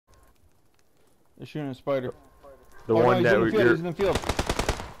They're shooting a spider. The oh, one no, that he's in the field. He's in the field.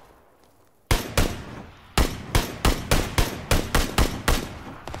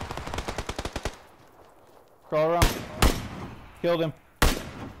 Crawl around. Killed him.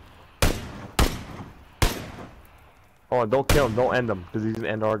 Oh, don't kill him. Don't end him, because he's gonna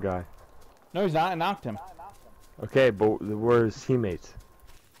end our guy. No, he's not. I knocked him. Okay, but where are his teammates?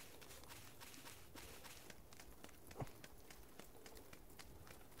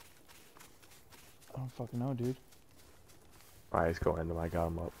 I don't fucking know, dude. Alright, let's go end him. I got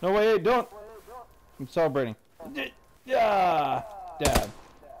him up. No, wait, don't. I'm celebrating. Yeah, dad.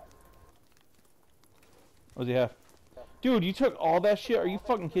 What does he have? Dude, you took all that shit? Are you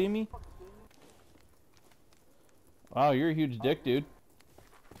fucking kidding me? Wow, you're a huge dick, dude.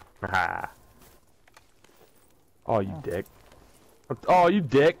 Haha. Oh, you dick. Oh, you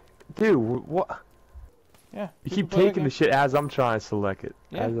dick. Dude, what? Yeah. You keep taking the shit as I'm trying to select it.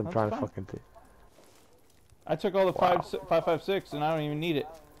 Yeah, as I'm that's trying to fine. fucking take. I took all the Wow. 5.56 and I don't even need it.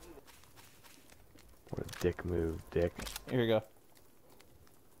 What a dick move, dick. Here we go.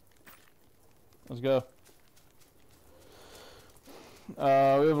 Let's go. We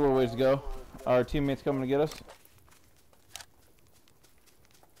have a little ways to go. Our teammates coming to get us.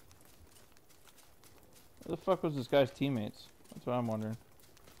 Where the fuck was this guy's teammates? That's what I'm wondering.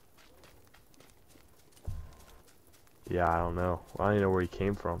 Yeah, I don't know. I don't even know where he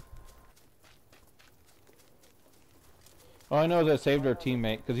came from. All I know is I saved our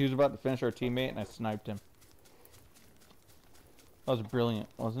teammate because he was about to finish our teammate and I sniped him. That was brilliant,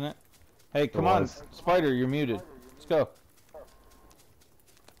 wasn't it? Hey, come on, Spider, you're muted. Let's go.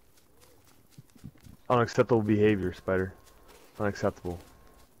 Unacceptable behavior, Spider. Unacceptable.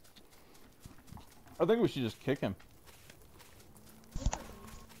 I think we should just kick him.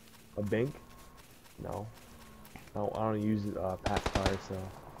 A bank? No. No, I don't use pacifier, so.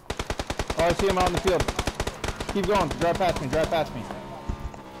 Oh, I see him out in the field. Keep going. Drive past me. Drive past me.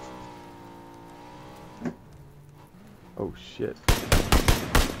 Oh shit.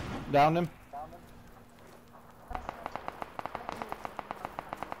 Downed him.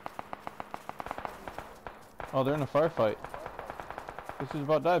 Oh, they're in a firefight. This is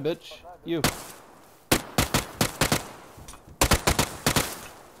about to die, bitch. You.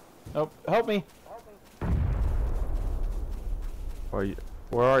 Nope. Help me.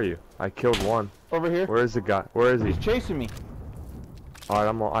 Where are you? I killed one. Over here. Where is the guy? Where is he? He's chasing me. Alright,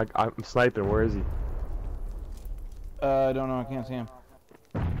 I'm sniping. Where is he? I don't know. I can't see him.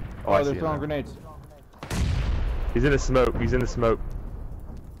 Oh, I see they're him throwing now. grenades. He's in the smoke. He's in the smoke.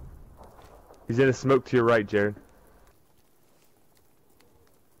 He's in the smoke to your right, Jared.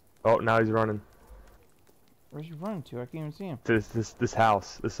 Oh, now he's running. Where's he running to? I can't even see him. To this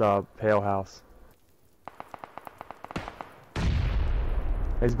house. This pale house.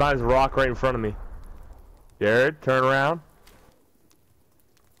 He's behind his rock right in front of me. Jared, turn around.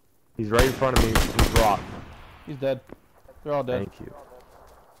 He's right in front of me. His rock. He's dead. They're all dead. Thank you.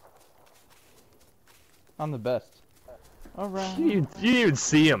 I'm the best. Alright. You didn't even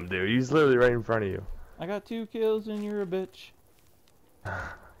see him, dude. He's literally right in front of you. I got 2 kills and you're a bitch. There's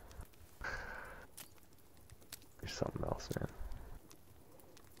something else, man.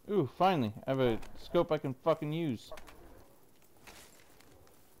 Ooh, finally. I have a scope I can fucking use.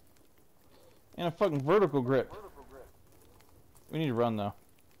 And a fucking vertical grip. We need to run though.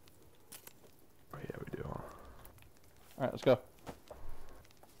 Oh, yeah, we do. Alright, let's go.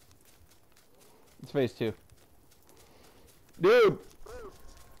 It's phase 2. Dude!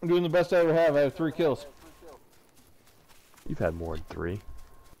 I'm doing the best I ever have. I have 3 kills. You've had more than 3.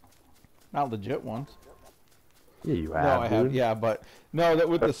 Not legit ones. Yeah, you have. No, I have. Dude. Yeah, but no, that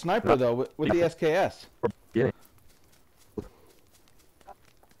with the sniper though, with the SKS. Yeah.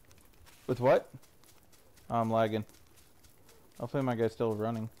 With what? Oh, I'm lagging. Hopefully my guy's still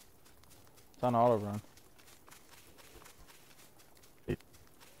running. It's on auto run.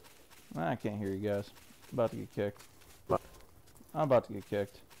 I can't hear you guys. I'm about to get kicked. I'm about to get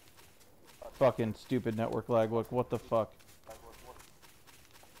kicked. Fucking stupid network lag. Look, what the fuck?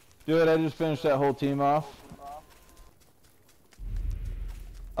 Dude, I just finished that whole team off.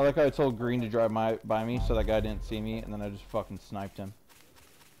 I like how I told Green to drive by me so that guy didn't see me, and then I just fucking sniped him.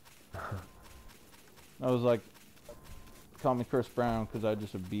 I was like, call me Chris Brown because I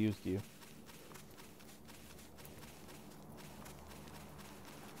just abused you.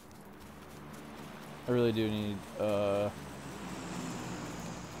 I really do need, how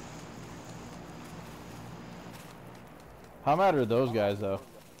mad are those guys, though?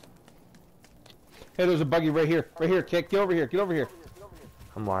 Hey, there's a buggy right here. Right here, Kick. Get over here. Get over here.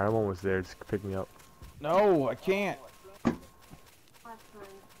 I'm alright. I'm almost there. Just pick me up. No, I can't.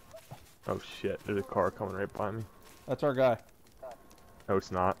 Oh shit, there's a car coming right by me. That's our guy. No,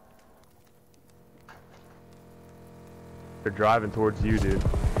 it's not. They're driving towards you, dude.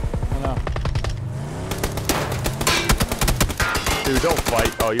 I know. Dude, don't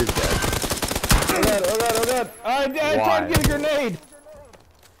fight. Oh, you're dead. Oh god, oh god, oh god. I tried to get a grenade.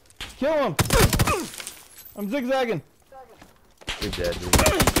 Kill him. I'm zigzagging. You're dead, dude.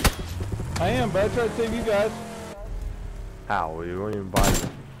 I am, but I tried to save you guys. How? You won't even buy it.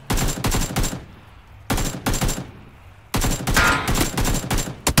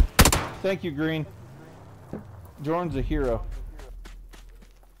 Thank you, Green. Jordan's a hero.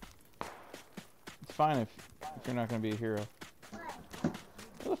 It's fine if you're not gonna be a hero.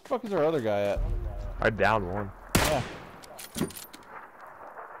 Where the fuck is our other guy at? I downed one. Yeah.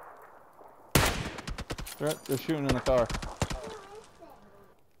 They're shooting in the car.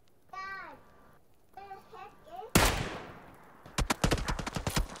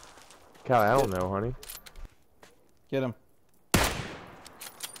 Callie, I don't know, honey. Get him.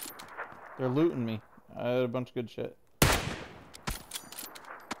 They're looting me. I had a bunch of good shit.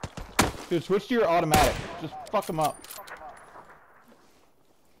 Dude, switch to your automatic. Just fuck them up.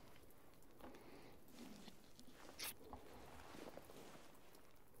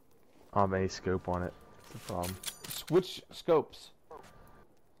 Oh, man, scope on it. That's the problem. Switch scopes.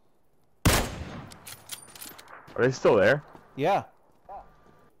 Are they still there? Yeah.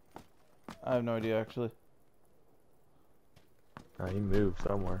 I have no idea, actually. Oh, he moved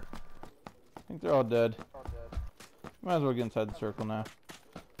somewhere. I think they're all dead. Might as well get inside the circle now.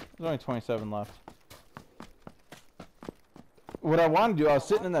 There's only 27 left. What I wanted to do, I was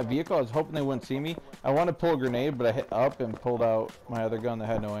sitting in that vehicle, I was hoping they wouldn't see me. I wanted to pull a grenade, but I hit up and pulled out my other gun that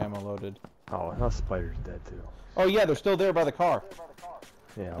had no ammo loaded. Oh, that spider's dead too. Oh yeah, they're still there by the car.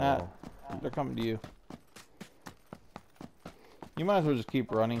 Yeah, well. They're coming to you. You might as well just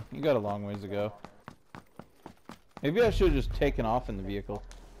keep running. You got a long ways to go. Maybe I should have just taken off in the vehicle.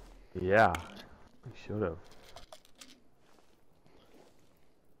 Yeah, we should have.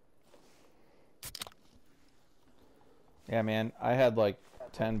 Yeah, man, I had like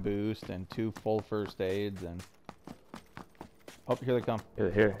 10 boost and 2 full first aids and... Oh, here they come.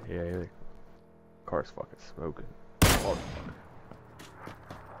 Here, the car's fucking smoking. Oh,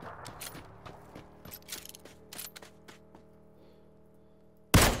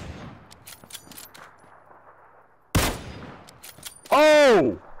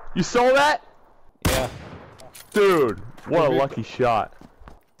 oh! You saw that? Yeah. Dude, what a lucky shot.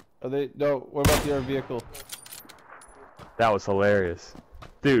 Are they... No, what about the other vehicle? That was hilarious.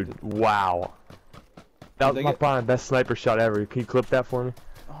 Dude, wow. That was probably my best sniper shot ever. Can you clip that for me?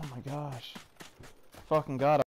 Oh my gosh. Fucking god.